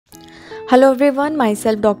Hello everyone,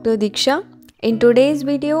 myself Dr.Deeksha. In today's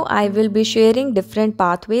video, I will be sharing different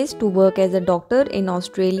pathways to work as a doctor in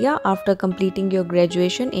Australia after completing your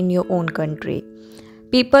graduation in your own country.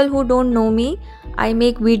 People who don't know me, I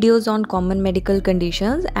make videos on common medical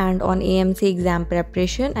conditions and on AMC exam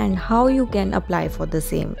preparation and how you can apply for the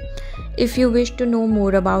same. If you wish to know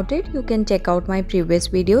more about it, you can check out my previous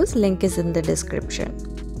videos, link is in the description.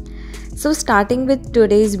 So starting with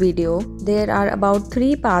today's video, there are about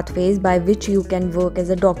 3 pathways by which you can work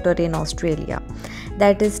as a doctor in Australia.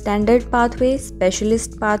 That is standard pathway,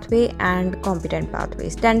 specialist pathway and competent pathway.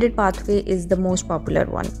 Standard pathway is the most popular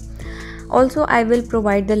one. Also, I will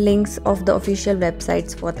provide the links of the official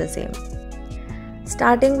websites for the same.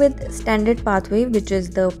 Starting with standard pathway, which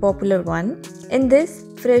is the popular one. In this,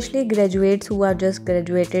 freshly graduates who are just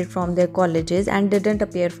graduated from their colleges and didn't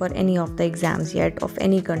appear for any of the exams yet of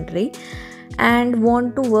any country and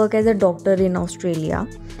want to work as a doctor in Australia.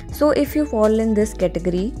 So if you fall in this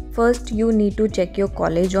category, first you need to check your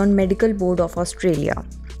college on Medical Board of Australia.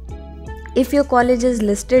 If your college is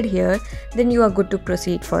listed here, then you are good to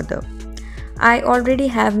proceed further. I already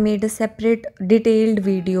have made a separate detailed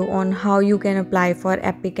video on how you can apply for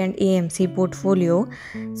EPIC and AMC portfolio.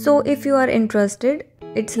 So if you are interested,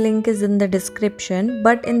 its link is in the description,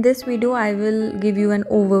 but in this video I will give you an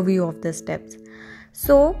overview of the steps.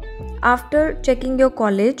 So after checking your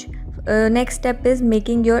college, next step is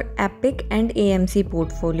making your EPIC and AMC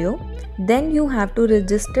portfolio. Then you have to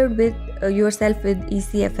register with yourself with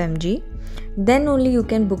ECFMG. Then only you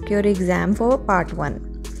can book your exam for part 1.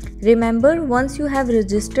 Remember, once you have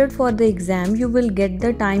registered for the exam, you will get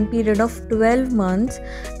the time period of 12 months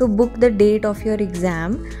to book the date of your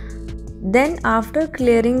exam. Then after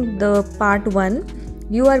clearing the part 1,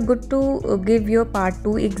 you are good to give your part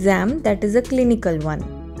 2 exam, that is a clinical one.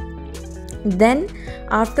 Then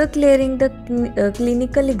after clearing the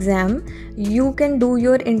clinical exam, you can do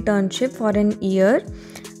your internship for an year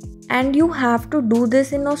and you have to do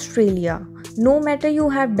this in Australia. No matter you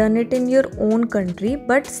have done it in your own country,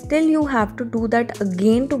 but still you have to do that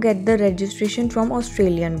again to get the registration from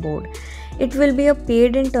Australian board. It will be a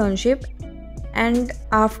paid internship, and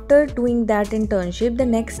after doing that internship, the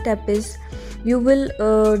next step is you will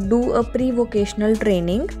do a pre-vocational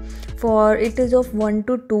training for it is of 1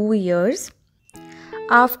 to 2 years.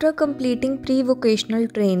 After completing pre-vocational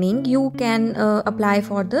training, you can apply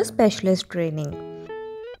for the specialist training.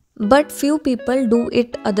 But few people do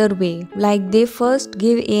it other way, like they first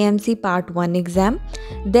give AMC part 1 exam,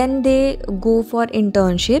 then they go for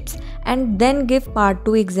internships and then give part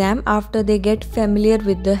 2 exam after they get familiar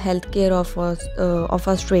with the healthcare of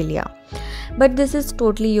Australia. But this is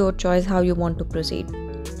totally your choice how you want to proceed.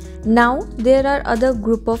 Now there are other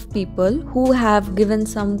group of people who have given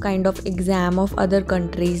some kind of exam of other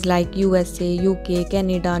countries like USA, UK,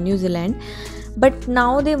 Canada, New Zealand, but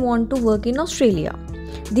now they want to work in Australia.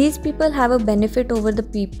 These people have a benefit over the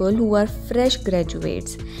people who are fresh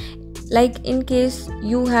graduates. Like in case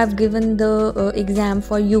you have given the exam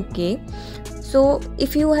for UK, so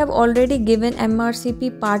if you have already given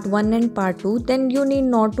MRCP part 1 and part 2, then you need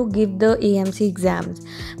not to give the AMC exams.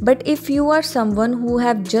 But if you are someone who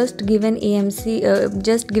have just given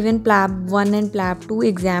PLAB 1 and PLAB 2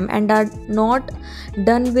 exam and are not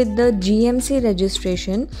done with the GMC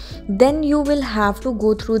registration, then you will have to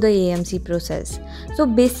go through the AMC process. So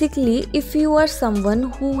basically, if you are someone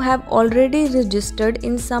who have already registered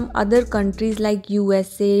in some other countries like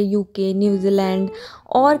USA, UK, New Zealand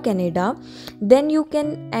or Canada, then you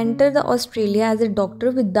can enter the Australia as a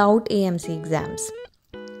doctor without AMC exams.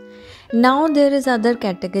 Now there is other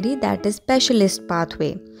category, that is specialist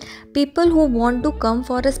pathway. People who want to come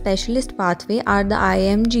for a specialist pathway are the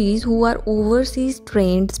IMGs who are overseas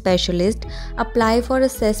trained specialists, apply for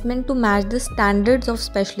assessment to match the standards of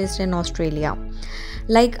specialists in Australia.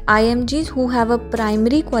 Like IMGs who have a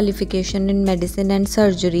primary qualification in medicine and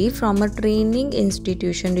surgery from a training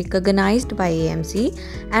institution recognized by AMC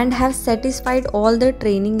and have satisfied all the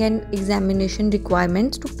training and examination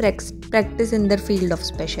requirements to practice in their field of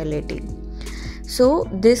specialty. So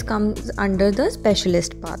this comes under the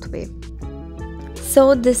specialist pathway.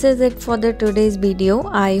 So this is it for the today's video.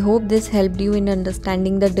 I hope this helped you in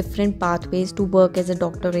understanding the different pathways to work as a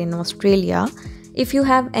doctor in Australia. If you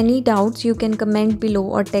have any doubts, you can comment below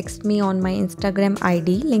or text me on my Instagram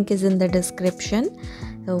ID. Link is in the description.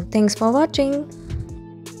 So thanks for watching.